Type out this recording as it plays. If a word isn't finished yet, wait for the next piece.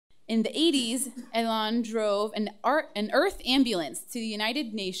In the 80s, Aylon drove an Earth ambulance to the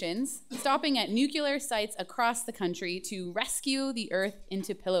United Nations, stopping at nuclear sites across the country to rescue the Earth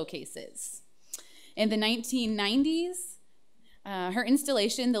into pillowcases. In the 1990s, her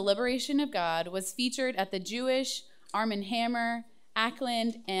installation, The Liberation of God, was featured at the Jewish, Arm & Hammer,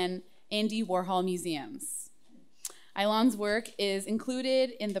 Ackland, and Andy Warhol museums. Aylon's work is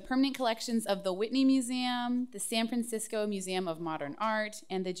included in the permanent collections of the Whitney Museum, the San Francisco Museum of Modern Art,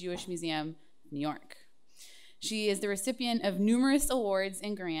 and the Jewish Museum, New York. She is the recipient of numerous awards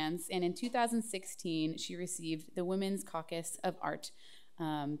and grants, and in 2016, she received the Women's Caucus of Art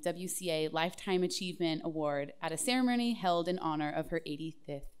WCA Lifetime Achievement Award at a ceremony held in honor of her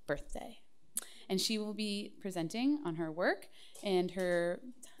 85th birthday. And she will be presenting on her work, and her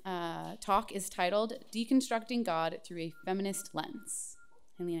talk is titled Deconstructing God Through a Feminist Lens.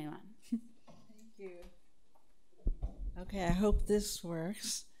 Helène Aylon. Thank you. Okay, I hope this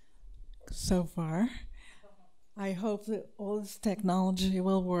works so far. I hope that all this technology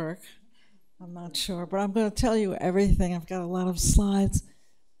will work. I'm not sure, but I'm going to tell you everything. I've got a lot of slides,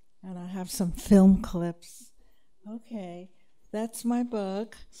 and I have some film clips. Okay, that's my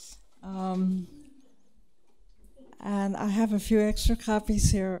book. And I have a few extra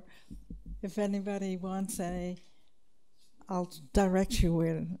copies here. If anybody wants any, I'll direct you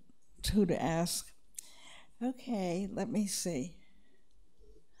where to ask. Okay, let me see.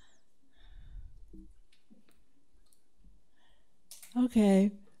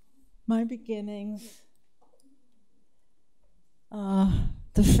 Okay, my beginnings,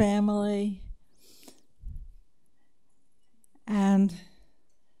 the family, and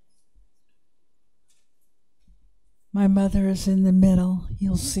my mother is in the middle.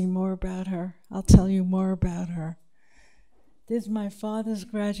 You'll see more about her. I'll tell you more about her. This is my father's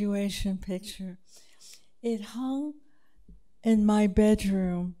graduation picture. It hung in my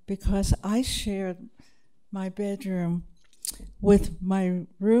bedroom because I shared my bedroom with my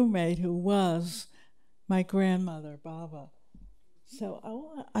roommate, who was my grandmother, Baba. So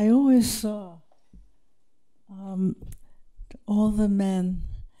I always saw all the men,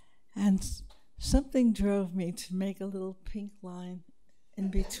 and something drove me to make a little pink line in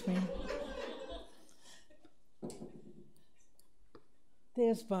between.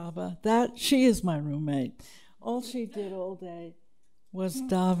 There's Baba. She is my roommate. All she did all day was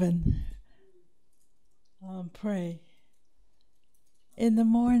daven, pray. In the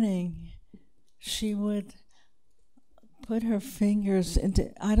morning, she would put her fingers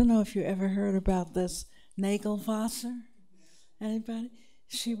into, I don't know if you ever heard about this, Nagelwasser? Anybody?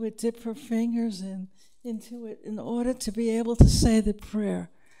 She would dip her fingers into it in order to be able to say the prayer.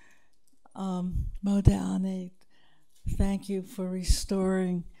 Modane, thank you for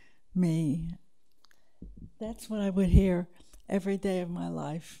restoring me. That's what I would hear every day of my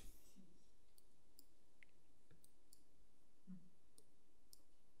life.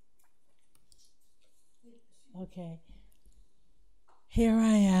 Okay, here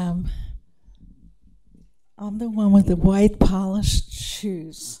I am. I'm the one with the white polished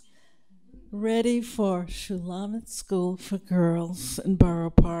shoes, ready for Shulamit School for Girls in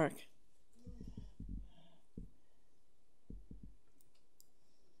Borough Park.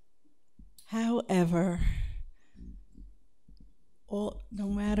 However, no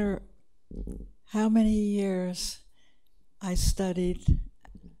matter how many years I studied,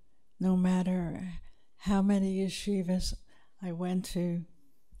 no matter how many yeshivas I went to,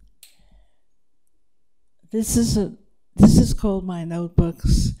 this is called my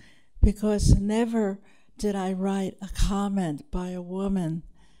notebooks, because never did I write a comment by a woman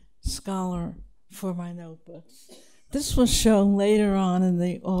scholar for my notebooks. This was shown later on in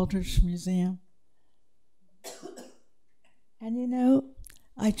the Aldrich Museum. And you know,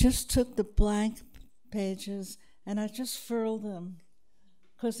 I just took the blank pages and I just furled them,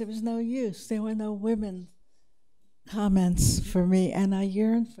 because there was no use. There were no women comments for me, and I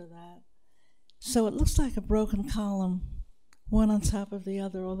yearned for that. So it looks like a broken column, one on top of the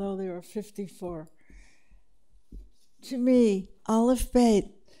other, although there are 54. To me, Aleph Bet,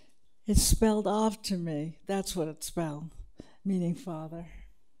 it's spelled Av to me. That's what it's spelled, meaning father.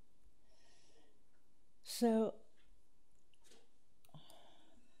 So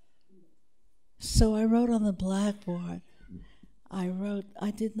I wrote on the blackboard.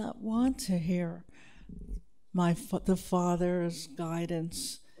 I did not want to hear the father's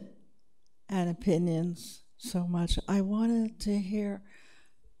guidance and opinions so much. I wanted to hear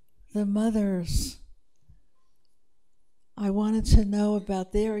the mothers. I wanted to know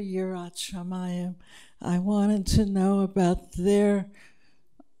about their Yirat Shamayim. I wanted to know about their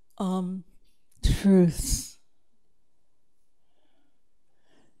truths.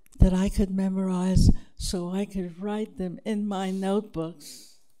 that I could memorize so I could write them in my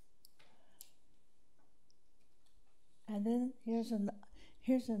notebooks. And then here's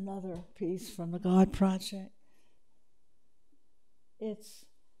another piece from the God Project. It's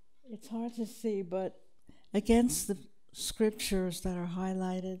hard to see, but against the scriptures that are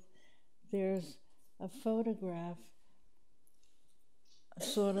highlighted, there's a photograph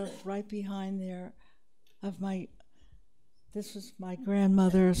sort of right behind there of this was my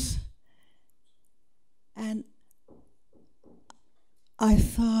grandmother's. And I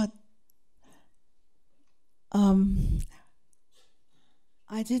thought, I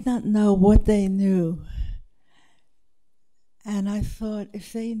did not know what they knew. And I thought,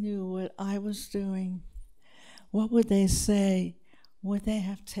 if they knew what I was doing, what would they say? Would they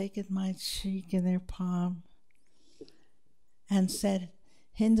have taken my cheek in their palm and said,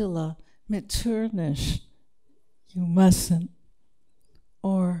 Hindela, mit Turnish, you mustn't?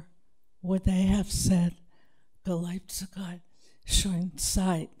 Or would they have said, Geleibt zu Gott, schön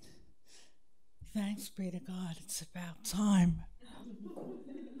Zeit. Thanks be to God, it's about time.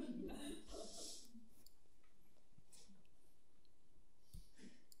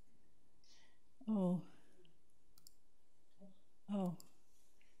 Oh,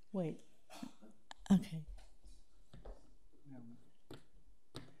 wait. Okay.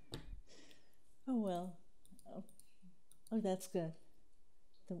 Oh, well. Oh, that's good.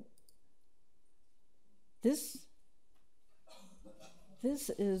 This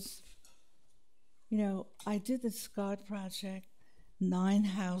is, I did this God Project, 9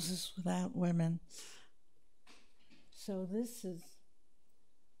 houses without women. So this is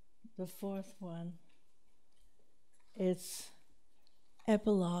the 4th one. It's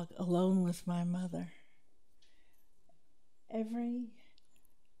epilogue, alone with my mother.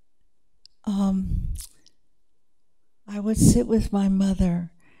 I would sit with my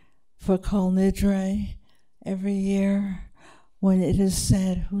mother for Kol Nidre every year when it is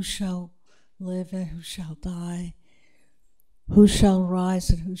said, who shall live and who shall die, who shall rise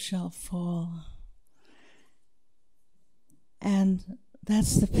and who shall fall. And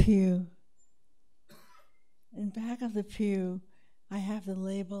that's the pew. In back of the pew, I have the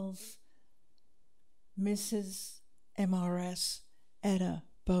labels Mrs. MRS, Etta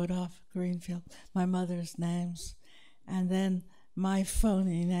Bodoff Greenfield, my mother's names, and then my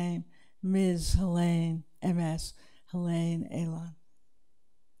phony name, Ms. Helène, MS, Helène Aylon,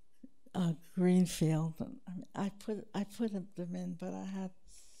 Greenfield. I put them in, but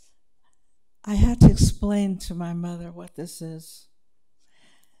I had to explain to my mother what this is.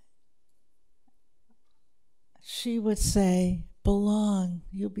 She would say, belong,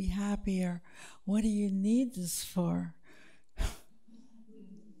 you'll be happier. What do you need this for?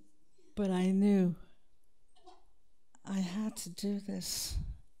 But I knew I had to do this.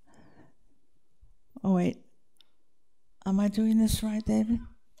 Oh, wait. Am I doing this right, David?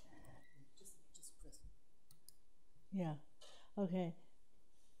 Just press. Yeah. Okay.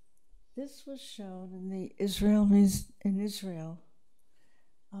 This was shown in Israel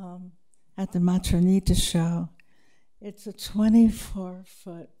at the Matronita show. It's a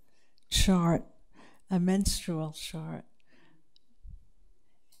 24-foot chart, a menstrual chart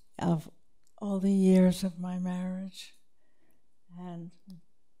of all the years of my marriage. And,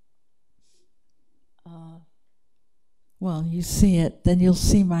 well, you see it, then you'll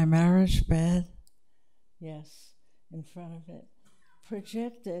see my marriage bed. Yes, in front of it.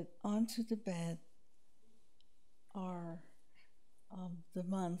 Projected onto the bed are the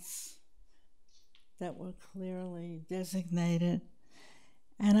months that were clearly designated.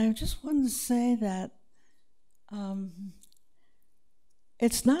 And I just wanted to say that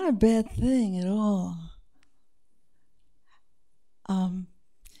it's not a bad thing at all.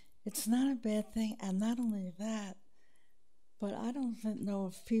 It's not a bad thing, and not only that, but I don't know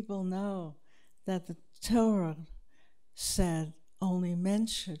if people know that the Torah said only men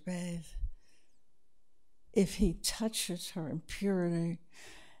should bathe. If he touches her impurity,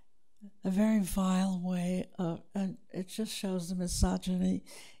 a very vile way of, it just shows the misogyny,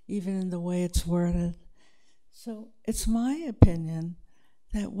 even in the way it's worded. So it's my opinion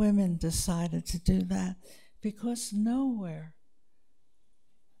that women decided to do that, because nowhere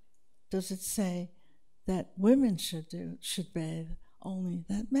does it say that women should bathe, only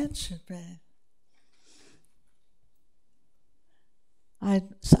that men should bathe. I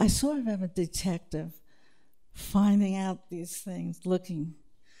sort of am a detective, finding out these things, looking.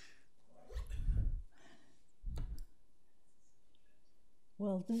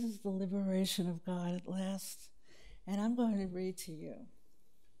 Well, this is the liberation of God at last, and I'm going to read to you.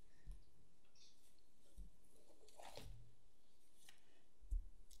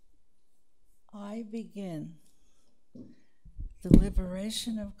 I begin the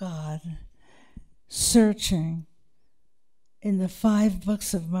liberation of God, searching in the 5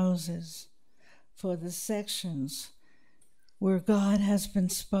 books of Moses for the sections where God has been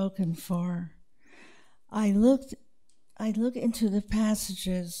spoken for. I look into the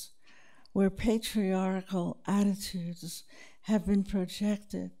passages where patriarchal attitudes have been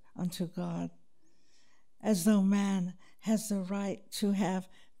projected unto God, as though man has the right to have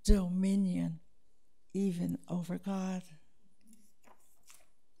dominion even over God.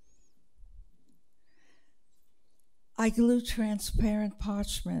 I glue transparent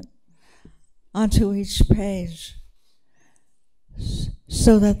parchment onto each page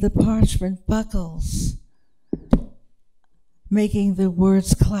so that the parchment buckles, making the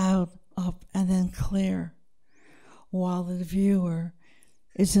words cloud up and then clear, while the viewer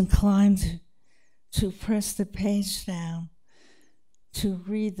is inclined to press the page down to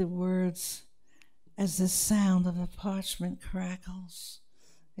read the words as the sound of a parchment crackles.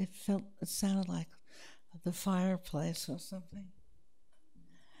 It sounded like the fireplace or something.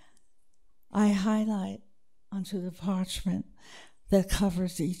 I highlight onto the parchment that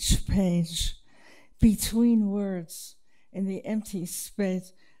covers each page, between words in the empty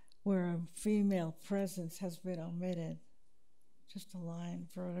space where a female presence has been omitted. Just a line,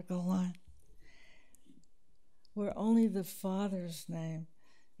 vertical line, where only the father's name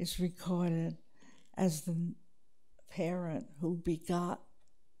is recorded as the parent who begot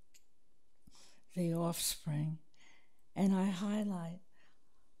the offspring. And I highlight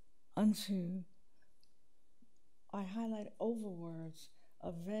overwords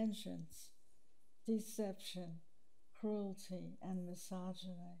of vengeance, deception, cruelty, and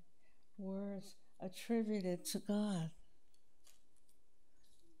misogyny, words attributed to God.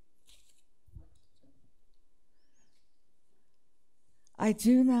 I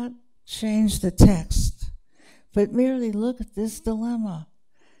do not change the text, but merely look at this dilemma.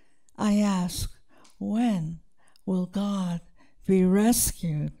 I ask, when will God be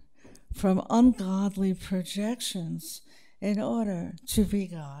rescued from ungodly projections in order to be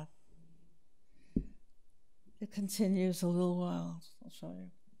God? It continues a little while. I'll show you.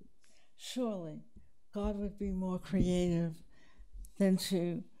 Surely, God would be more creative than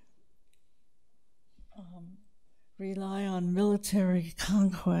to rely on military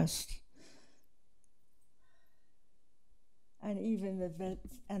conquest and even the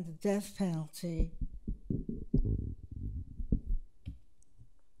death penalty.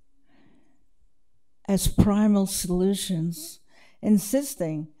 As primal solutions,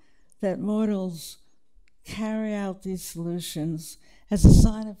 insisting that mortals carry out these solutions as a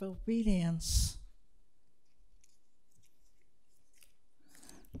sign of obedience.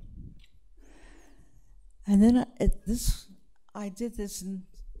 And then I did this in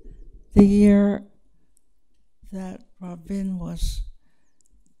the year that Worden was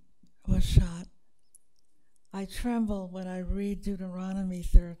shot. I tremble when I read Deuteronomy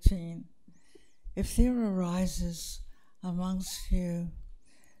 13. If there arises amongst you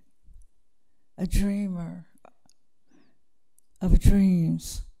a dreamer of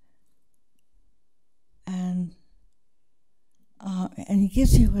dreams, and he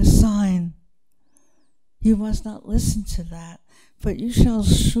gives you a sign, you must not listen to that, but you shall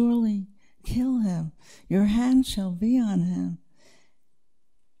surely kill him. Your hand shall be on him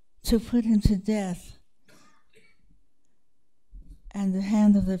to put him to death, and the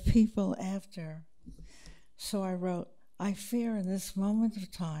hand of the people after. So I wrote, I fear in this moment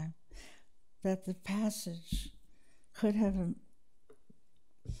of time that the passage could have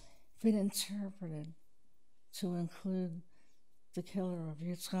been interpreted to include the killer of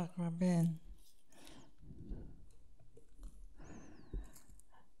Yitzhak Rabin.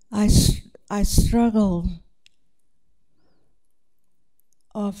 I struggled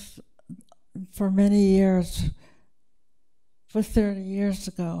for many years. For 30 years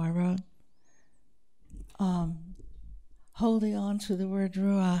ago, I wrote, holding on to the word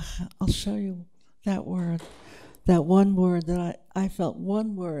ruach. I'll show you that word, that one word that I felt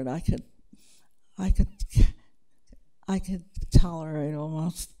one word I could tolerate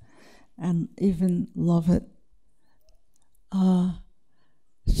almost, and even love it.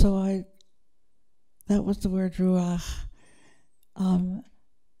 That was the word ruach.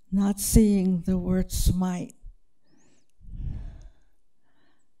 Not seeing the word smite.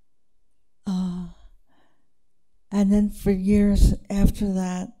 And then for years after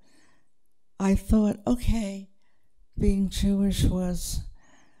that, I thought, okay, being Jewish was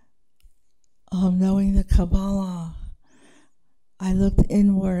knowing the Kabbalah. I looked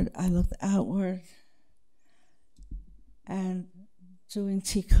inward, I looked outward, and doing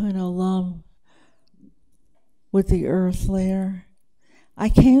Tikkun Olam with the earth layer, I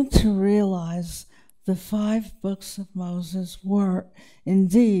came to realize the 5 books of Moses were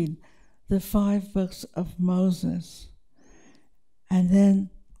indeed the 5 books of Moses. And then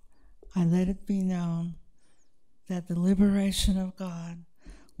I let it be known that the liberation of God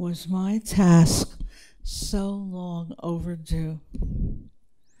was my task so long overdue.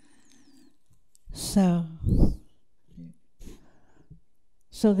 So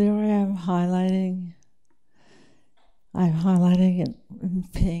there I am highlighting. I'm highlighting it in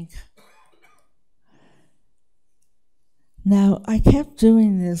pink. Now, I kept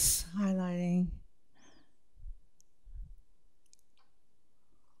doing this highlighting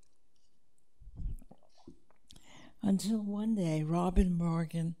until one day, Robin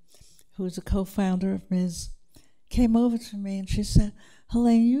Morgan, who is a co-founder of Ms., came over to me and she said,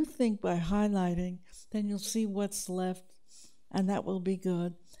 Helene, you think by highlighting, then you'll see what's left, and that will be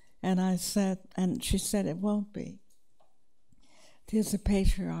good. And I said, and she said, it won't be. There's a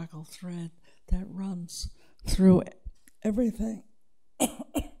patriarchal thread that runs through everything.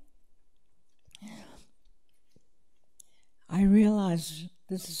 I realized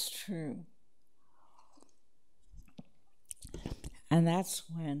this is true. And that's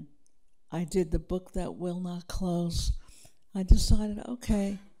when I did the book that will not close. I decided,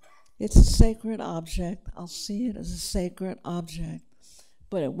 okay, it's a sacred object. I'll see it as a sacred object,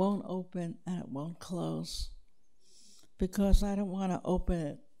 but it won't open and it won't close because I don't want to open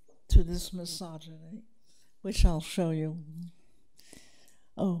it to this misogyny, which I'll show you.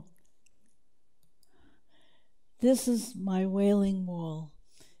 Oh, this is my Wailing Wall.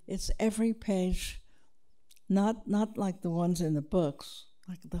 It's every page. Not like the ones in the books,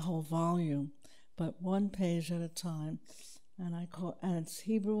 like the whole volume, but one page at a time. And it's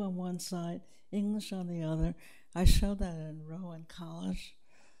Hebrew on one side, English on the other. I showed that in Rowan College.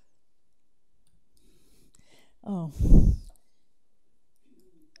 Oh,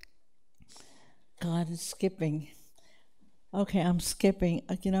 God is skipping. Okay, I'm skipping.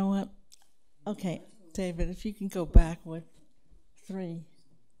 You know what? Okay, David, if you can go back with 3.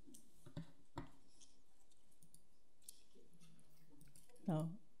 No.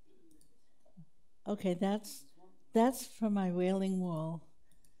 Okay, that's from my Wailing Wall.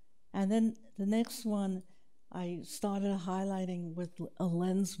 And then the next one, I started highlighting with a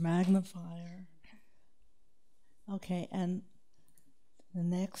lens magnifier. Okay, and the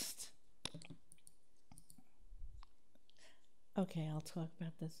next. Okay, I'll talk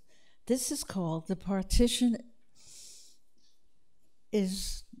about this. This is called The Partition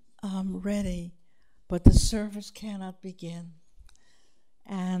is Ready, but the service cannot begin.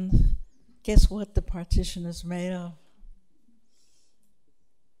 And guess what the partition is made of?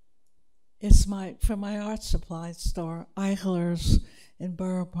 It's from my art supply store, Eichler's in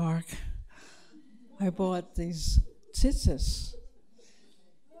Borough Park. I bought these tzitzis,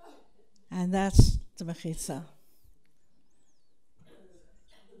 and that's the mechitza.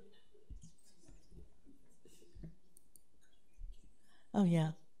 Oh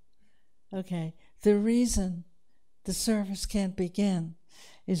yeah, okay. The reason the service can't begin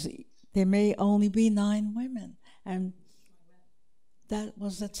is there may only be 9 women. And that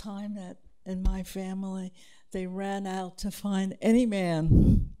was the time that in my family, they ran out to find any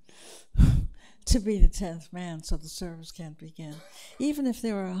man to be the 10th man, so the service can't begin. Even if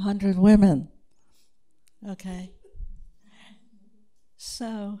there were 100 women, okay?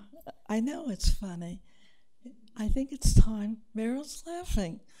 So I know it's funny. I think it's time. Meryl's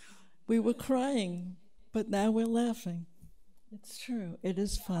laughing. We were crying, but now we're laughing. It's true. It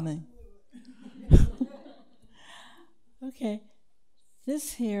is funny. Okay.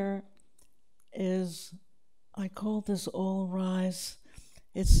 This here is, I call this All Rise.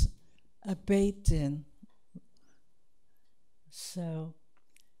 It's a Beit Din. So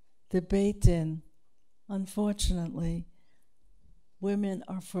the Beit Din, unfortunately, women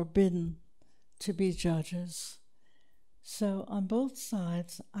are forbidden to be judges. So on both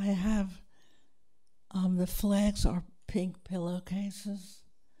sides, I have the flags are pink pillowcases,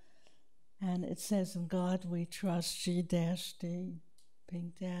 and it says, "In God we trust, G-D,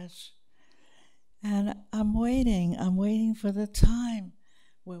 pink dash." And I'm waiting for the time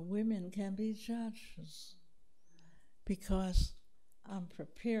where women can be judges, because I'm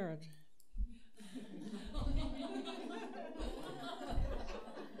prepared.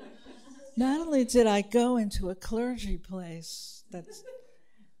 Not only did I go into a clergy place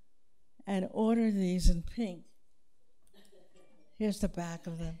and order these in pink, here's the back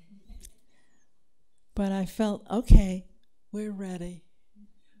of them, but I felt, okay, we're ready.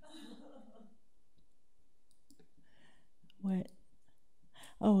 Wait.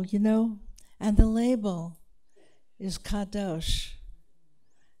 Oh, and the label, is kadosh,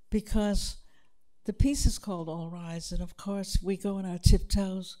 because the piece is called All Rise, and of course we go on our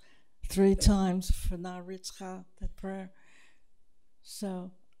tiptoes 3 times for Naritzcha, that prayer.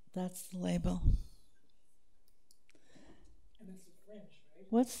 So that's the label. And that's the French, right?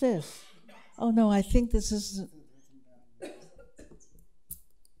 What's this? Oh no, I think this is...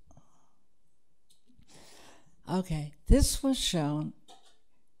 Okay, this was shown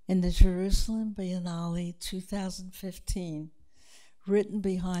in the Jerusalem Biennale 2015, written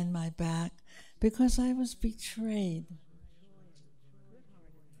behind my back because I was betrayed.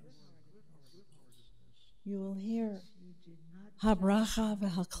 You will hear habracha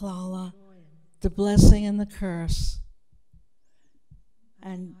v'haklala, the blessing and the curse.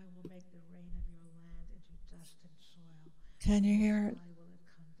 And I will make the rain of your land into dust and soil. Can you hear it? Why will it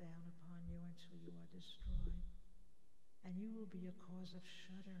come down upon you until you are destroyed? And you will be a cause of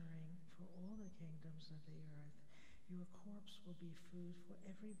shuddering for all the kingdoms of the earth. Your corpse will be food for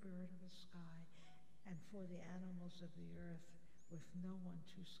every bird of the sky and for the animals of the earth, with no one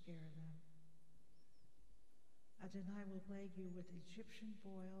to scare them. Adonai will plague you with Egyptian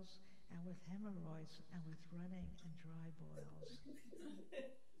boils and with hemorrhoids and with running and dry boils.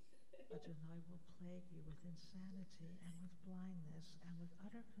 Adonai will plague you with insanity and with blindness and with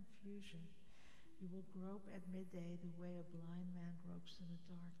utter confusion. You will grope at midday the way a blind man gropes in the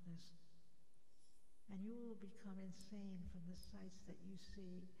darkness. And you will become insane from the sights that you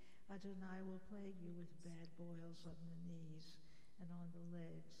see. Adonai will plague you with bad boils on the knees and on the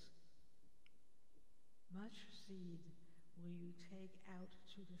legs. Much seed will you take out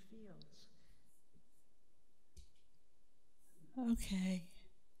to the fields. Okay.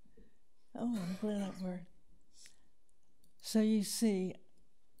 Oh, I'm glad that worked. So you see,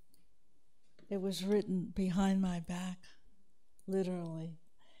 it was written behind my back, literally.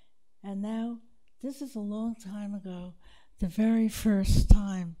 And now, this is a long time ago, the very first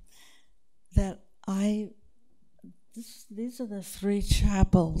time that these are the 3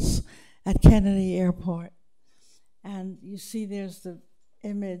 chapels at Kennedy Airport. And you see there's the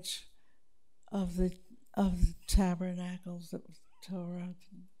image of the tabernacles that was Torah.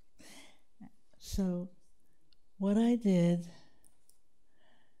 So what I did,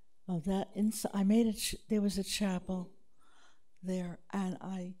 I made there was a chapel there, and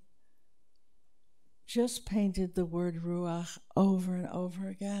I just painted the word Ruach over and over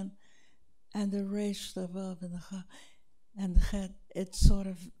again, and the Resh, the Vav, and the Chet, it sort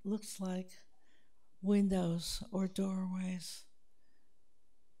of looks like windows or doorways.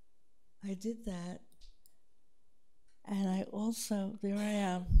 I did that, and I also, there I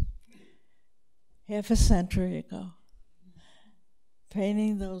am, half a century ago,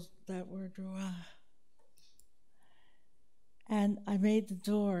 painting that word Ruach. And I made the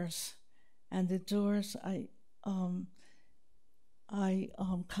doors, and the doors, I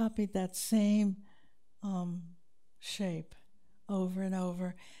copied that same shape over and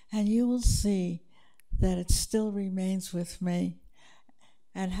over, and you will see that it still remains with me,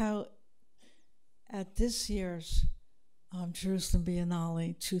 and how at this year's Jerusalem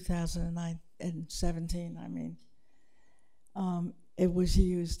Biennale 2017, it was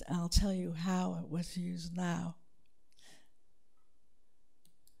used. I'll tell you how it was used now.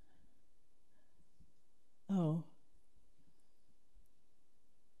 Oh.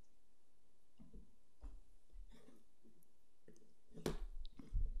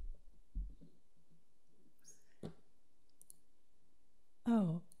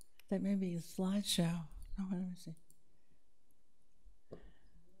 Oh, that may be a slideshow. Oh, let me see.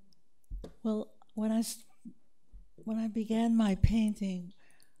 Well, when I began my painting,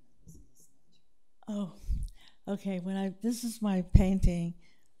 oh, okay, this is my painting.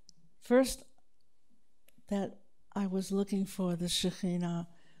 First, that I was looking for the Shekhinah,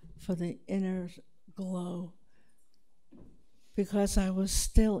 for the inner glow, because I was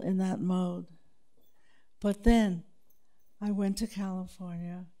still in that mode. But then I went to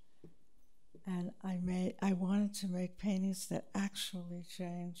California, and I wanted to make paintings that actually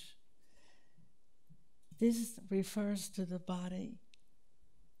change. This refers to the body.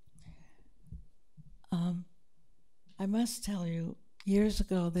 I must tell you, years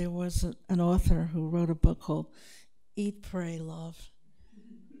ago there was an author who wrote a book called Eat, Pray, Love.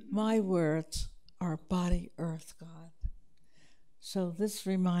 My words are body, earth, God. So this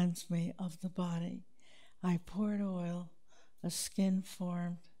reminds me of the body. I poured oil, a skin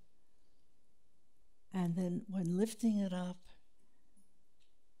formed, and then when lifting it up,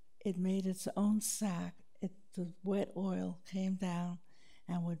 it made its own sack. The wet oil came down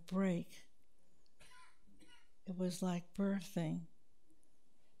and would break. It was like birthing.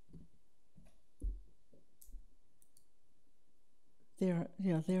 there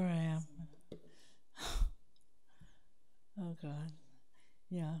I am. Oh God,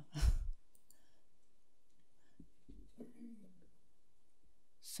 yeah.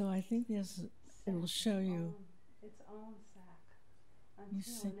 So I think it will show you. Its own sac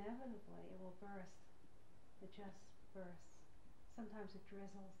until inevitably it will burst. It just bursts. Sometimes it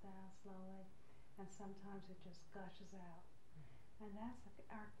drizzles down slowly, and sometimes it just gushes out. And that's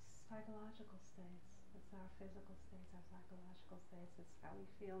our psychological states. It's our physical states, our psychological states. It's how we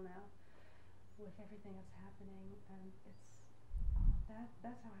feel now with everything that's happening, and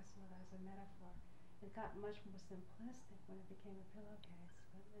that's how I saw it as a metaphor. It got much more simplistic when it became a pillowcase,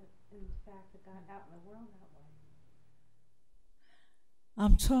 but in fact it got out in the world that way.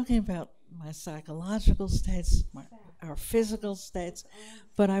 I'm talking about my psychological states, our physical states,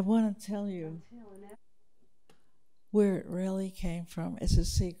 but I want to tell you where it really came from. It's a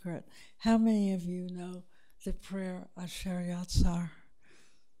secret. How many of you know the prayer Asher Yatzar?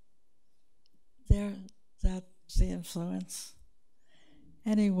 That's the influence.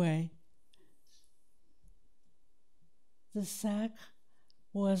 Anyway, the sack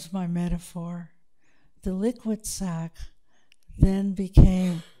was my metaphor. The liquid sack then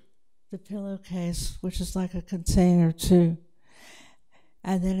became the pillowcase, which is like a container too.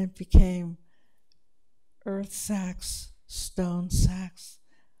 And then it became earth sacks, stone sacks.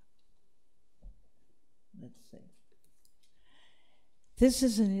 Let's see. This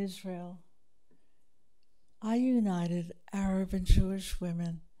is in Israel. I united Arab and Jewish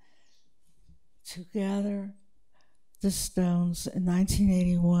women to gather the stones in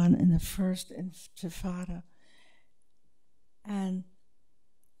 1981 in the first Intifada. And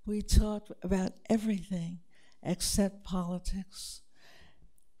we talked about everything except politics.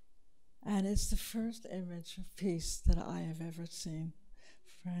 And it's the first image of peace that I have ever seen,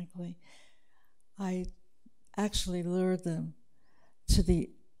 frankly. I actually lured them to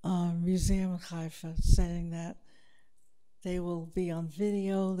the museum in Haifa, saying that they will be on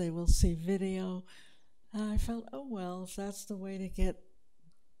video, they will see video. And I felt, oh well, if that's the way to get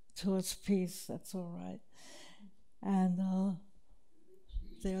towards peace, that's all right. And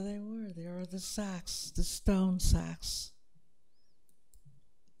there they were. There are the sacks, the stone sacks,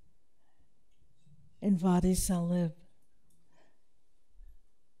 in Wadi Salib.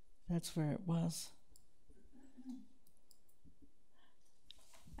 That's where it was.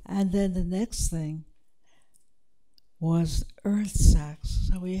 And then the next thing was earth sacks.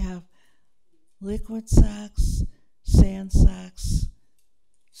 So we have liquid sacks, sand sacks,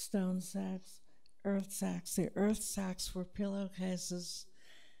 stone sacks, earth sacks. The earth sacks were pillowcases.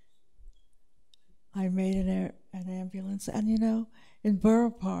 I made an ambulance. And you know, in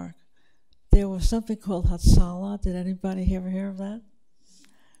Borough Park, there was something called Hatzalah. Did anybody ever hear of that?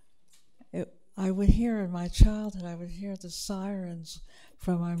 I would hear in my childhood, I would hear the sirens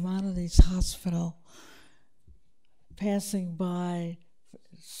from Maimonides Hospital passing by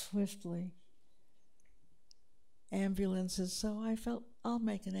swiftly, ambulances. So I felt, I'll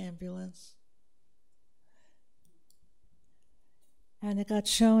make an ambulance. And it got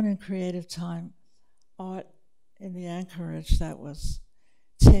shown in Creative Time Art in the Anchorage. That was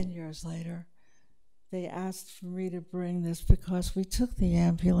 10 years later. They asked for me to bring this because we took the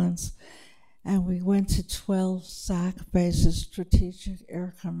ambulance and we went to 12 SAC bases, Strategic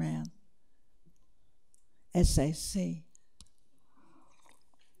Air Command, SAC.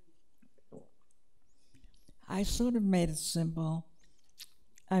 I sort of made it simple.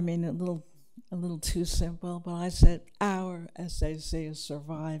 I mean, a little too simple, but I said our SAC is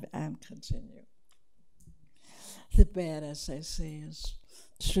survive and continue. The bad SAC is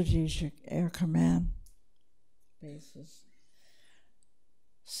Strategic Air Command bases.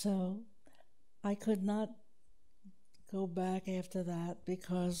 So I could not go back after that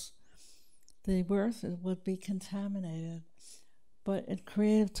because the earth would be contaminated. But in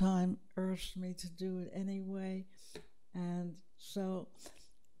Creative Time urged me to do it anyway. And so,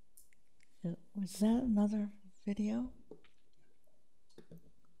 was that another video?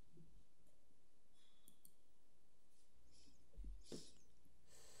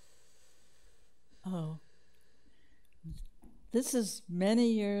 Oh. This is many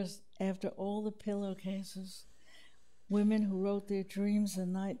years after all the pillowcases, women who wrote their dreams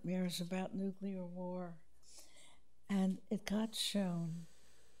and nightmares about nuclear war. And it got shown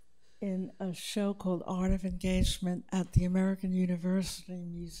in a show called Art of Engagement at the American University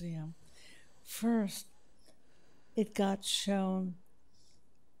Museum. First, it got shown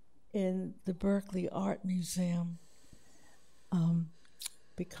in the Berkeley Art Museum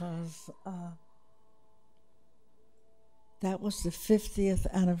because that was the 50th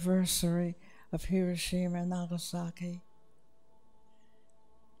anniversary of Hiroshima and Nagasaki.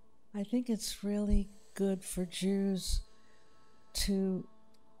 I think it's really good for Jews to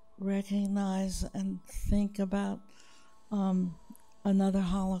recognize and think about another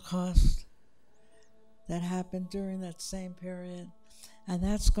Holocaust that happened during that same period. And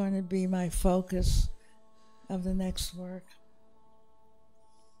that's going to be my focus of the next work.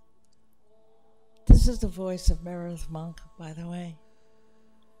 This is the voice of Meredith Monk, by the way.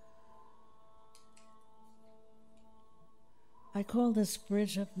 I call this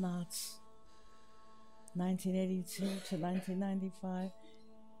Bridge of Knots, 1982 to 1995.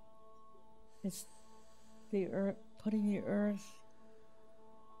 It's the earth, putting the earth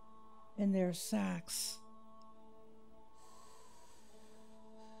in their sacks.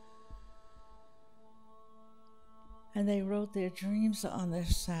 And they wrote their dreams on their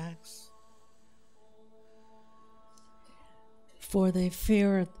sacks. For they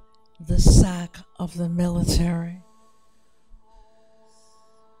feared the sack of the military.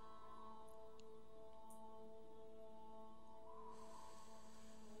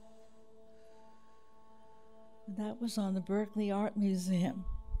 That was on the Berkeley Art Museum.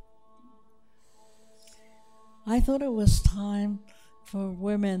 I thought it was time for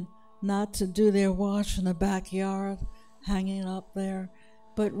women not to do their wash in the backyard, hanging up there,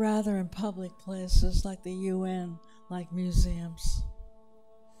 but rather in public places like the UN, like museums.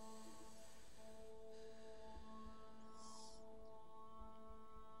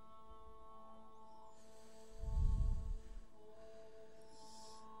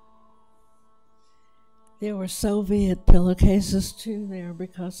 There were Soviet pillowcases too there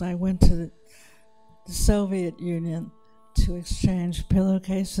because I went to the Soviet Union to exchange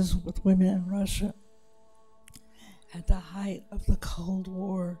pillowcases with women in Russia at the height of the Cold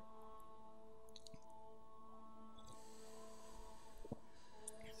War.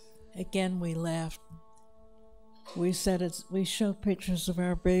 Again, we laughed. We said we showed pictures of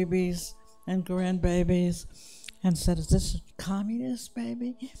our babies and grandbabies and said, is this a communist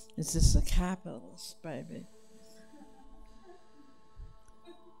baby? Is this a capitalist baby?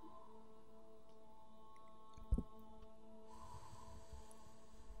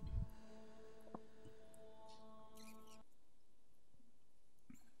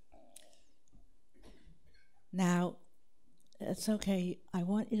 Now, it's okay. I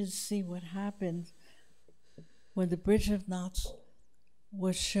want you to see what happened when the Bridge of Knots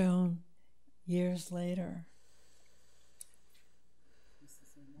was shown years later.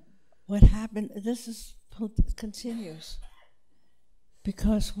 What happened, continues.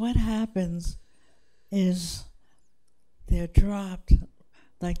 Because what happens is they're dropped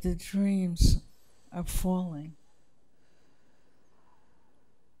like the dreams are falling.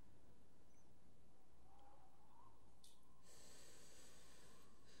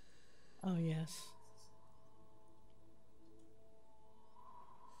 Oh, yes.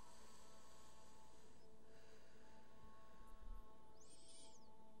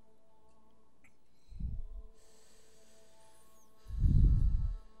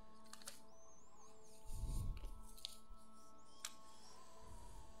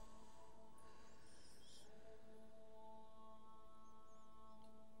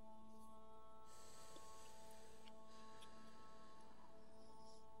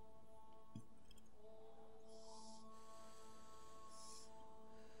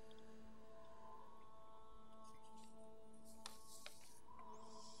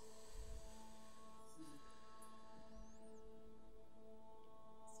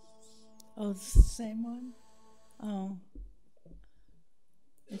 Oh, it's the same one? Oh.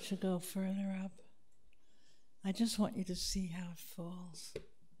 It should go further up. I just want you to see how it falls.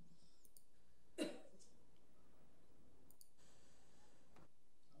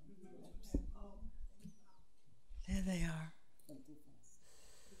 There they are.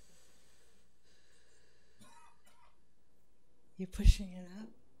 You're pushing it up?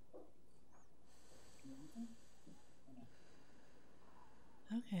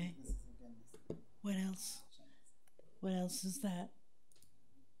 Okay. What else? What else is that?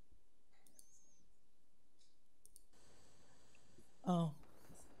 Oh.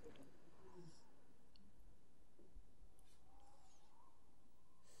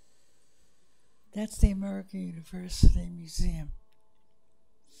 That's the American University Museum.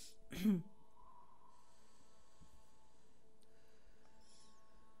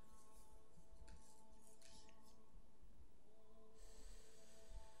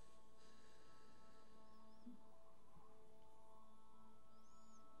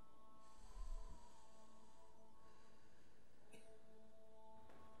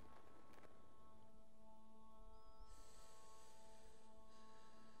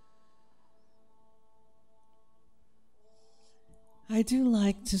 I do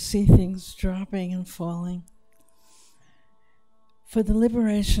like to see things dropping and falling. For the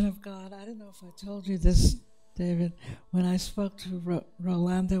liberation of God, I don't know if I told you this, David, when I spoke to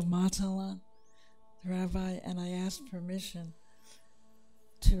Rolando Matalan, the rabbi, and I asked permission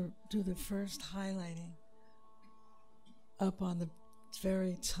to do the first highlighting up on the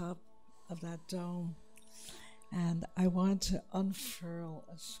very top of that dome. And I wanted to unfurl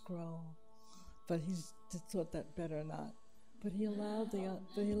a scroll, but he thought that better not. But he allowed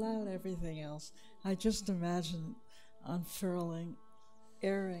everything else. I just imagined unfurling,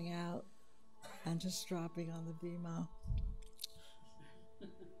 airing out, and just dropping on the bima.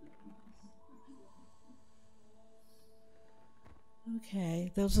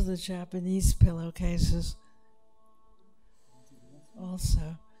 Okay, those are the Japanese pillowcases.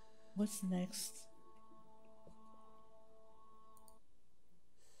 Also, what's next?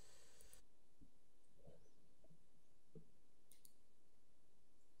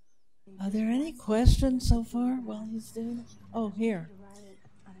 Are there any questions so far while he's doing it? Oh, here.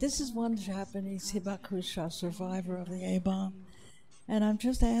 This is one Japanese hibakusha survivor of the A-bomb. And I'm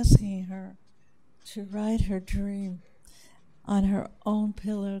just asking her to write her dream on her own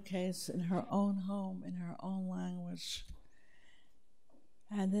pillowcase, in her own home, in her own language.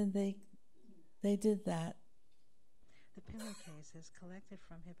 And then they did that. The pillowcase is collected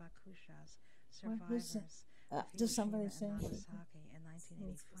from hibakusha's survivors Does somebody Hiroshima say and Nagasaki in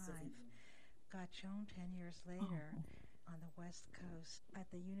 1985 got shown 10 years later on the West Coast at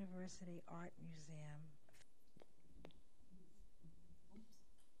the University Art Museum.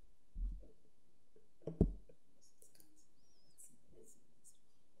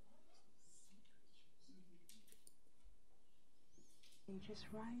 Just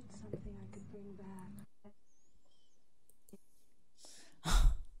write something I could bring back.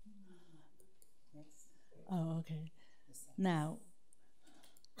 Oh, okay. Now,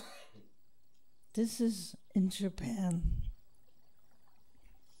 this is in Japan.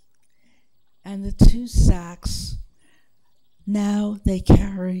 And the two sacks, now they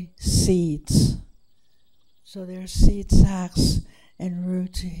carry seeds. So there are seed sacks en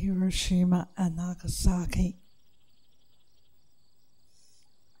route to Hiroshima and Nagasaki.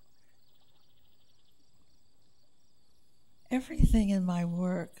 Everything in my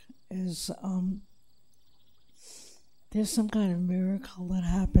work is, there's some kind of miracle that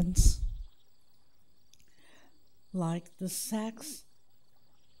happens. Like the sacks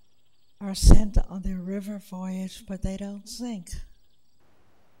are sent on their river voyage, but they don't sink.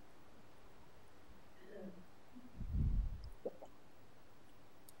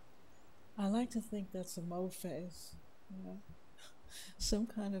 I like to think that's a Mo phase, you know, some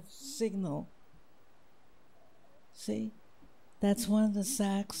kind of signal. See? That's one of the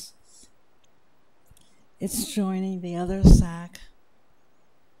sacks. It's joining the other sack.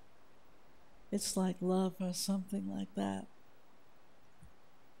 It's like love or something like that.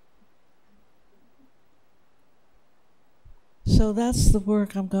 So that's the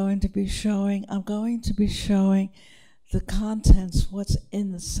work I'm going to be showing. I'm going to be showing the contents, what's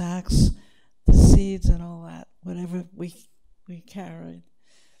in the sacks, the seeds and all that, whatever we carried.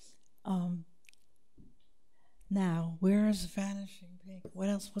 Now, where is Vanishing Pink? What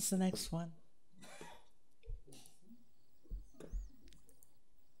else? What's the next one?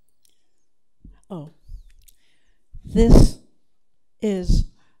 Oh, this is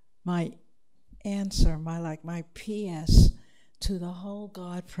my answer, my PS to the whole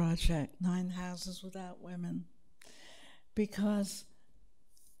God project, 9 Houses Without Women. Because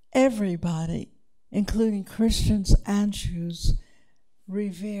everybody, including Christians and Jews,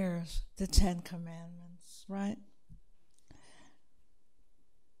 reveres the 10 Commandments, right?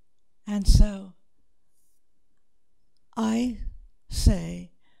 And so I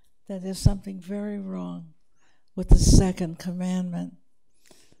say that there's something very wrong with the second commandment.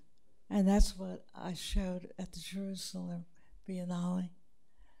 And that's what I showed at the Jerusalem Biennale.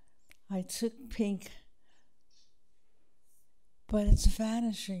 I took pink, but it's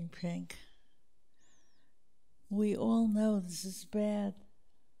vanishing pink. We all know this is bad.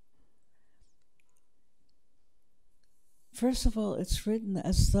 First of all, it's written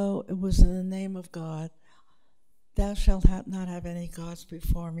as though it was in the name of God. Thou shalt not have any gods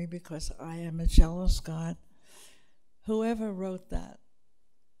before me, because I am a jealous God. Whoever wrote that?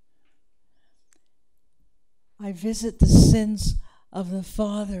 I visit the sins of the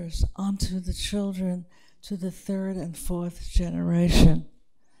fathers onto the children, to the 3rd and 4th generation.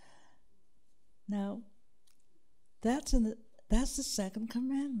 Now, that's the second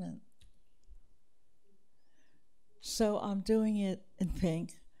commandment. So I'm doing it in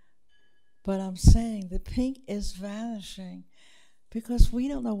pink, but I'm saying the pink is vanishing because we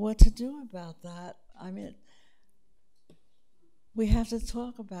don't know what to do about that. I mean, we have to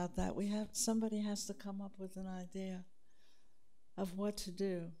talk about that. Somebody has to come up with an idea of what to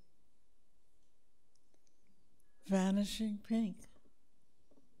do. Vanishing pink.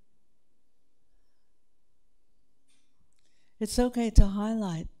 It's okay to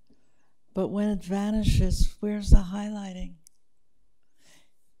highlight, but when it vanishes, where's the highlighting?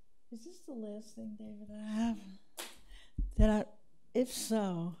 Is this the last thing, David, I have? If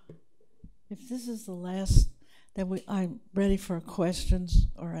so, if this is the last, then I'm ready for questions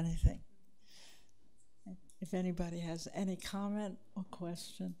or anything. If anybody has any comment or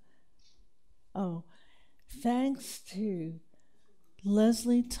question. Oh, thanks to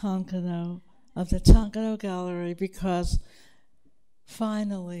Leslie Tonkano of the Tonkano Gallery, because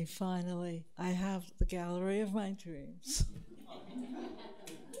finally, I have the gallery of my dreams.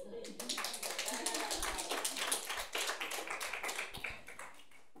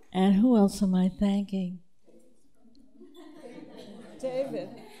 And who else am I thanking? David.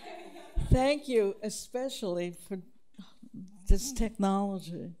 Thank you especially for this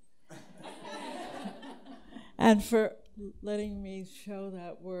technology and for letting me show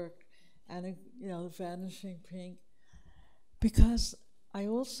that work and, the vanishing pink, because I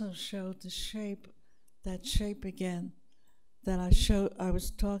also showed that shape again, I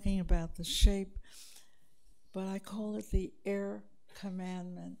was talking about the shape, but I call it the air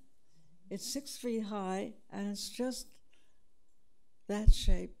commandment. It's 6 feet high, and it's just that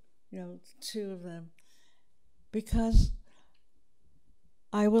shape, two of them, because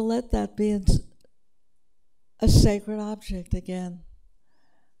I will let that be a sacred object again.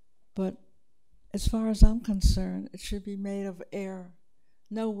 But as far as I'm concerned, it should be made of air,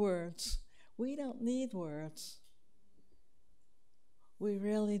 no words. We don't need words. We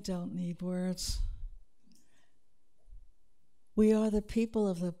really don't need words. We are the people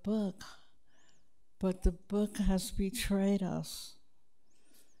of the book, but the book has betrayed us.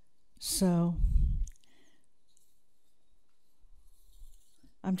 So,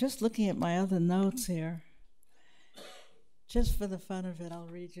 I'm just looking at my other notes here. Just for the fun of it, I'll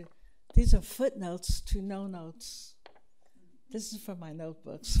read you. These are footnotes to no notes. This is from my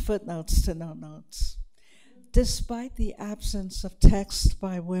notebooks, footnotes to no notes. Despite the absence of text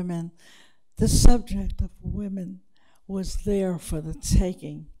by women, the subject of women was there for the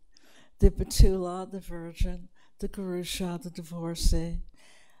taking. The Betula, the virgin, the Garusha, the divorcee,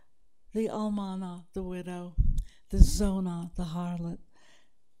 the Almana, the widow, the Zona, the harlot,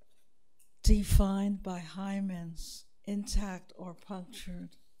 defined by hymens, intact or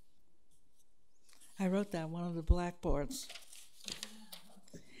punctured. I wrote that on one of the blackboards.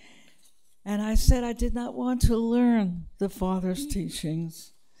 And I said I did not want to learn the Father's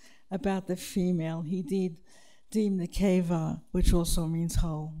teachings about the female. He deemed the keva, which also means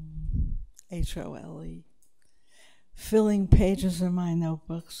whole, H-O-L-E, filling pages in my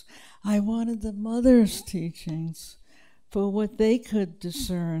notebooks. I wanted the mother's teachings for what they could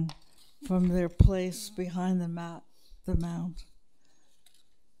discern from their place behind the mount.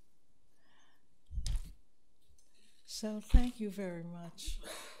 So thank you very much.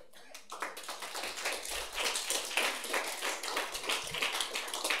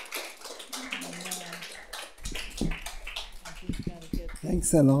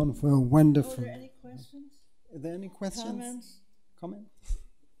 Thanks, Aylon, for a wonderful. Are there any questions? Are there any questions? Comments?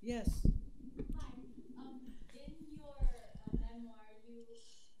 Yes. Hi. In your memoir, you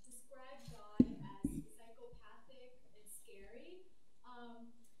describe God as psychopathic and scary.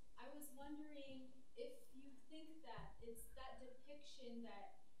 I was wondering if you think that it's that depiction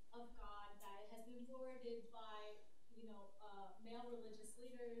of God that has been forwarded by, male religious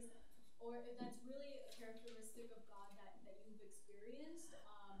leaders, or if that's really a characteristic of God that you've experienced.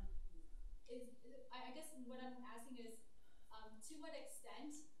 I guess what I'm asking is, to what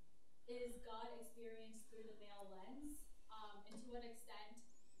extent is God experienced through the male lens, and to what extent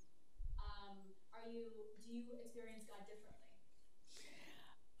do you experience God differently?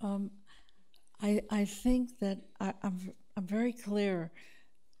 I think that I'm very clear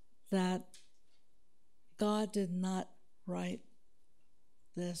that God did not write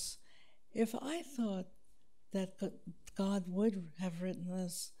this. If I thought that God would have written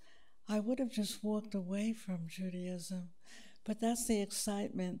this, I would have just walked away from Judaism. But that's the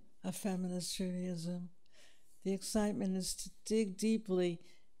excitement of feminist Judaism. The excitement is to dig deeply,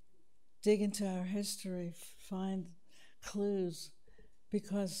 dig into our history, find clues,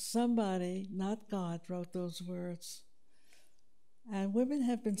 because somebody, not God, wrote those words. And women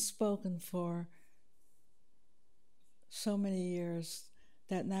have been spoken for so many years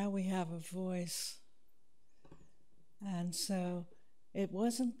that now we have a voice. And so It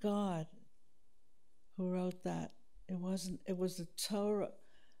wasn't God who wrote that. It wasn't. It was the Torah.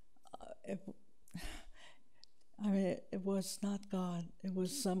 It was not God. It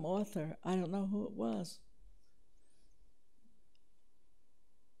was some author. I don't know who it was.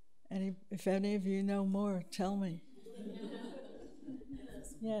 If any of you know more, tell me.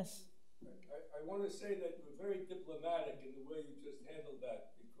 Yes. I want to say that you were very diplomatic in the way you just handled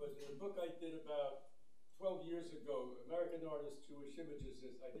that, because in a book I did about 12 years ago, American Artist, Jewish Images,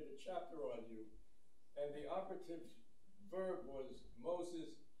 I did a chapter on you, and the operative verb was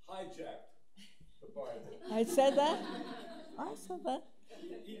Moses hijacked the Bible. I said that? I said that.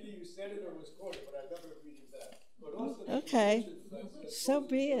 Either you said it or was quoted, but I remember reading that. But also Okay. So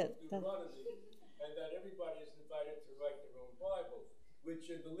be it. Deuteronomy, and that everybody is invited to write their own Bible, which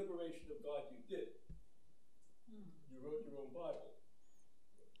in the liberation of God you did. You wrote your own Bible.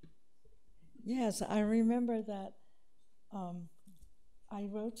 Yes, I remember that. I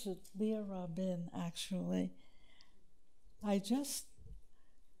wrote to Leah Rabin, actually. I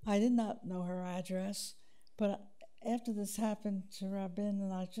did not know her address, but after this happened to Rabin,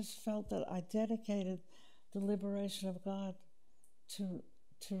 and I just felt that I dedicated the liberation of God to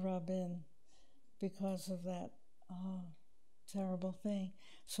Rabin because of that terrible thing.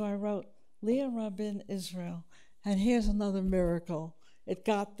 So I wrote, Leah Rabin, Israel, and here's another miracle. It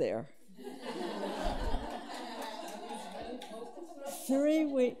got there. 3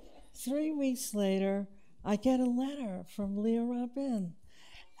 weeks later, I get a letter from Leah Rabin,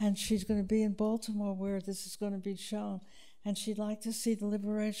 and she's going to be in Baltimore where this is going to be shown, and she'd like to see the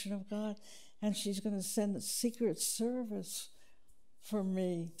liberation of God, and she's going to send a secret service for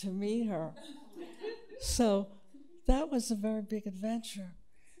me to meet her. So that was a very big adventure.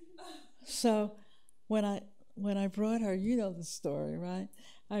 So when I brought her, you know the story, right?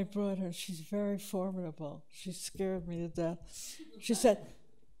 I brought her. She's very formidable. She scared me to death. She said,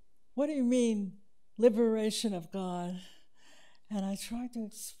 "What do you mean, liberation of God?" And I tried to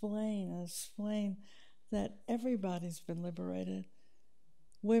explain that everybody's been liberated.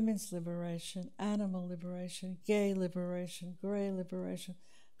 Women's liberation, animal liberation, gay liberation, gray liberation.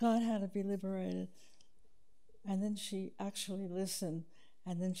 God had to be liberated. And then she actually listened,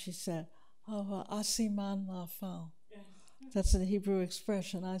 and then she said, "Oh, asiman lafal." That's a Hebrew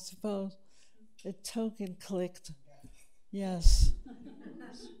expression, I suppose. It token clicked. Yes.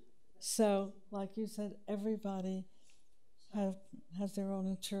 So, like you said, everybody has their own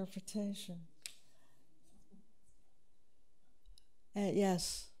interpretation.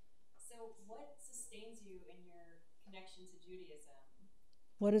 Yes. So what sustains you in your connection to Judaism?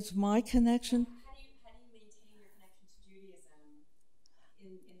 What is my connection? How do you maintain your connection to Judaism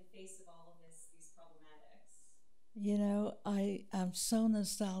in the face of all of these problematics? You know, I am so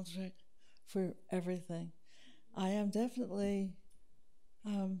nostalgic for everything. I am definitely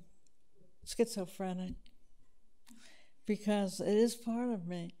schizophrenic because it is part of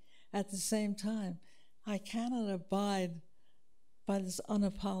me. At the same time, I cannot abide by this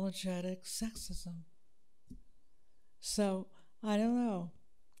unapologetic sexism. So, I don't know.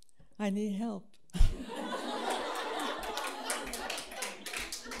 I need help.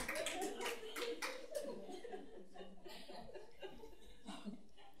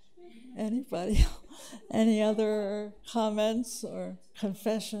 Anybody? Any other comments or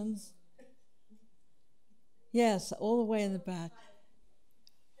confessions? Yes, all the way in the back.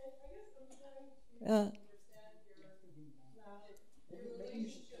 I'm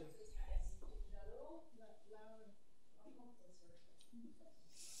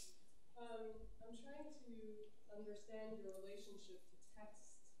trying to understand your relationship to text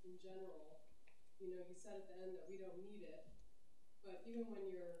in general. You know, you said at the end that we don't need it, but even when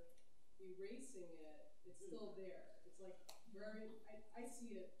you're erasing it, it's still there. It's like I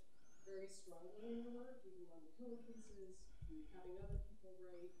see it very strongly in your work, even on the pillowcases, having other people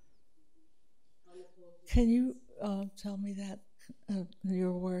write on the pillowcases. Can you tell me that in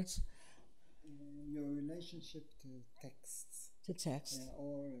your words? Your relationship to texts. To text.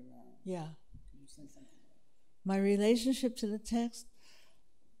 Yeah. Yeah. Can you say something? My relationship to the text?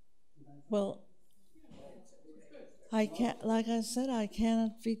 Well, I can't. Like I said, I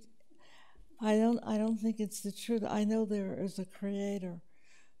cannot be. I don't think it's the truth. I know there is a creator.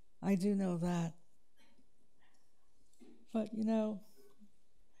 I do know that. But you know,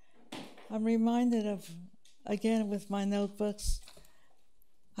 I'm reminded of, again with my notebooks,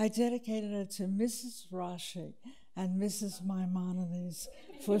 I dedicated it to Mrs. Rashi and Mrs. Maimonides,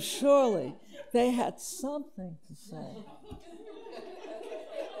 for surely they had something to say.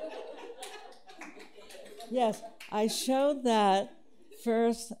 Yes, I showed that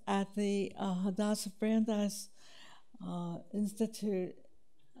first at the Hadassah Brandeis Institute,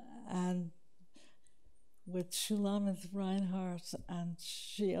 and with Shulamith Reinhardt, and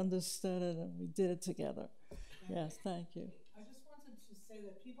she understood it, and we did it together. Yes, thank you. I just wanted to say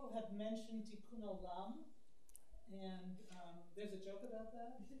that people have mentioned Tikkun Olam, and there's a joke about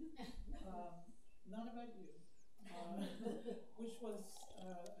that, not about you, which was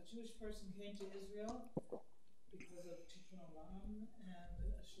a Jewish person came to Israel because of Tikkun Olam,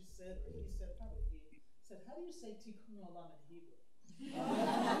 and she said, or he said, probably he said, how do you say Tikkun Olam in Hebrew?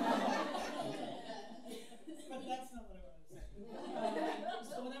 But that's not what I wanted to say.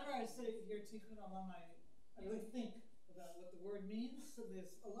 So whenever I say here Tikkun Olam, I really think about what the word means. So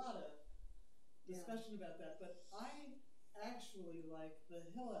there's a lot of discussion about that, but I actually like the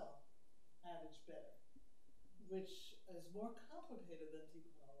Hillel adage better, which is more complicated than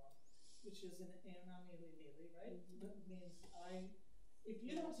Tikkun Olam, which is an enami nili, right? That means if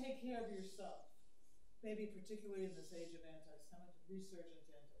you don't take care of yourself, maybe particularly in this age of resurgent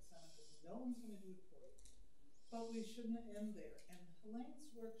anti-Semitism, no one's going to do it for you. But we shouldn't end there. And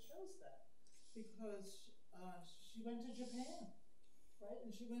Helene's work shows that, because she went to Japan, right?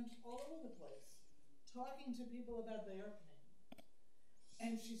 And she went all over the place, talking to people about their pain.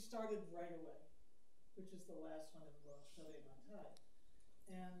 And she started right away, which is the last one in Shavei Matai,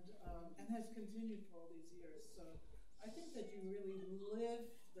 and has continued for all these years. So I think that you really live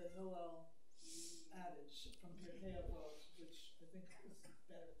the Hillel adage from Pirkei Avot, which I think is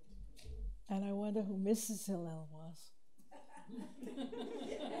better than Tikkun. And I wonder who Mrs. Hillel was.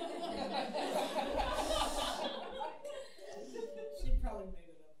 She probably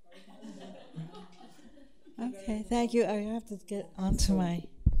made it up, right? Okay, thank you. I have to get onto my...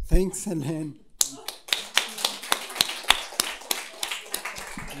 Thanks, Helene.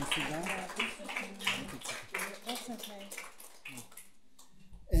 That's okay.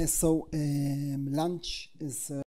 So lunch is